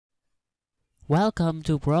Welcome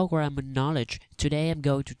to Programming Knowledge. Today I'm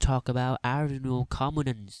going to talk about Arduino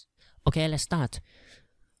Components. Okay, let's start.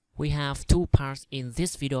 We have two parts in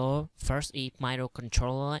this video. First is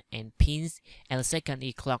microcontroller and pins, and the second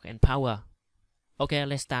is clock and power. Okay,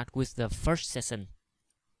 let's start with the first session.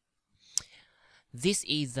 This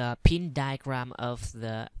is the pin diagram of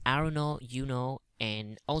the Arduino Uno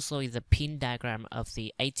and also the pin diagram of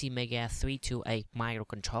the ATmega328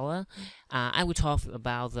 microcontroller. I will talk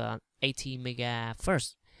about the ATmega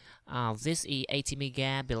first. This is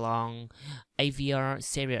ATmega belong AVR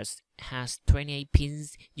series, has 28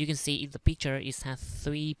 pins. You can see in the picture it has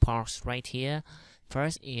 3 ports right here.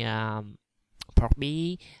 First is port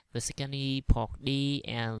B, the second is port D,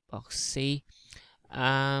 and port C.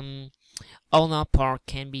 All port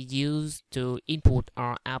can be used to input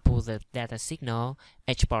or output the data signal.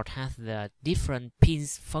 Each port has the different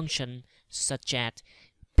pins function such as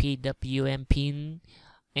PWM pin,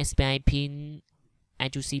 SPI pin,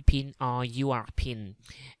 I2C pin, or UART pin,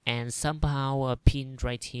 and some power pin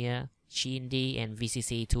right here, GND and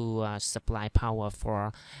VCC to supply power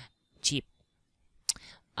for chip.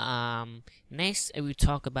 Next, I will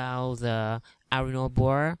talk about the Arduino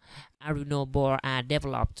board. Arduino board are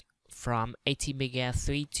developed from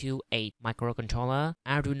ATmega328 microcontroller.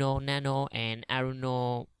 Arduino Nano and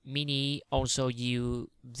Arduino Mini also use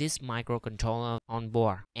this microcontroller on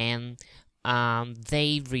board, and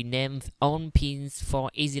they rename own pins for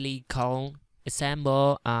easily call.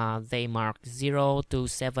 Example, they mark 0 to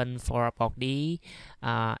 7 for port D,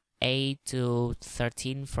 8 to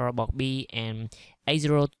 13 for port B, and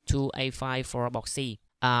A0 to A5 for port C.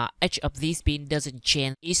 Each of these pins doesn't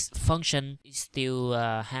change its function. It still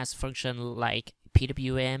has function like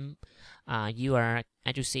PWM, UART,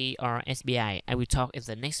 I2C, or SPI. I will talk in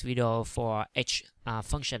the next video for each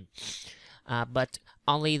function. But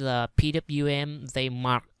only the PWM, they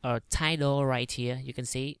mark a title right here. You can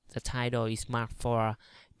see the title is marked for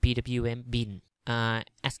PWM pin.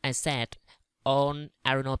 As I said, all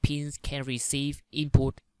Arduino pins can receive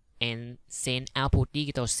input and send output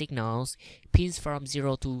digital signals. Pins from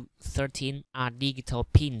 0 to 13 are digital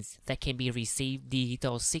pins that can be received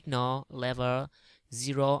digital signal level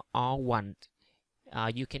 0 or 1.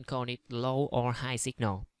 You can call it low or high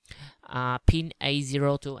signal. Pin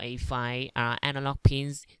A0 to A5 are analog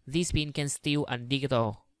pins. This pin can still a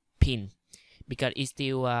digital pin because it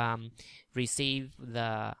still receive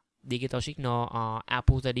the digital signal or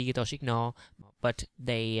output the digital signal, but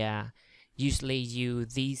they usually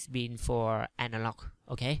use this pin for analog.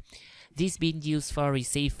 Okay, this pin used for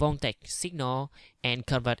receive voltage signal and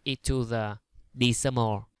convert it to the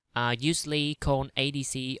decimal, usually called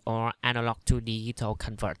ADC or analog to digital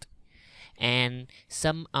convert. And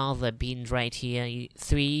some other pins right here,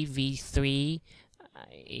 3V3,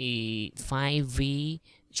 5V,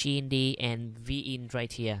 GND, and VIN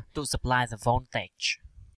right here to supply the voltage.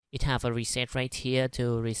 It have a reset right here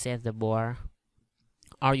to reset the board,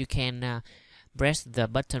 or you can press the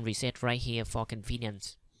button reset right here for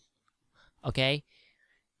convenience. Okay,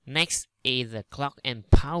 next is the clock and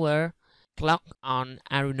power. Clock on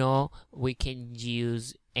Arduino, we can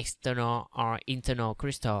use external or internal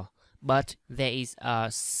crystal, but there is a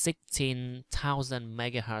 16,000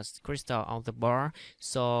 megahertz crystal on the board,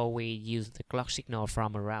 so we use the clock signal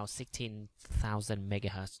from around 16,000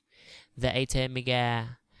 megahertz. The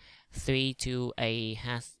ATmega328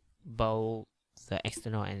 has both the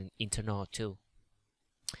external and internal too.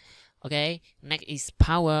 Okay, next is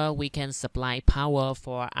power. We can supply power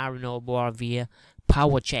for Arduino board via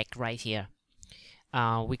power jack right here.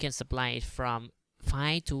 We can supply it from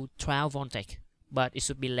 5 to 12 voltage, but it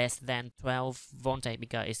should be less than 12 voltage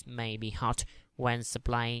because it may be hot when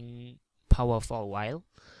supplying power for a while.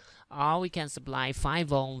 Or we can supply 5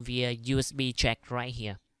 volt via USB jack right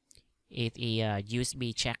here. It is a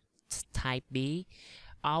USB jack type B.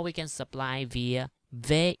 Or we can supply via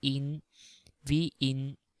VIN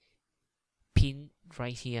pin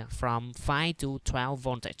right here from 5 to 12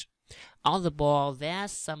 voltage. On the board,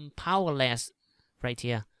 there's some power less right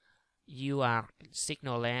here. UART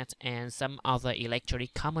signal LED and some other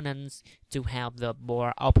electronic components to help the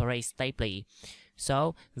board operate stably.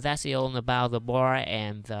 So that's all about the board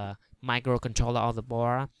and the microcontroller of the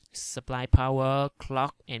board. Supply power,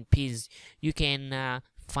 clock, and pins. You can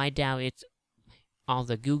find out it on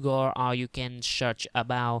the Google, or you can search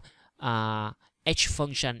about each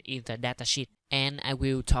function in the datasheet. And I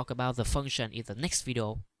will talk about the function in the next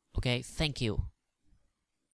video. Okay, thank you.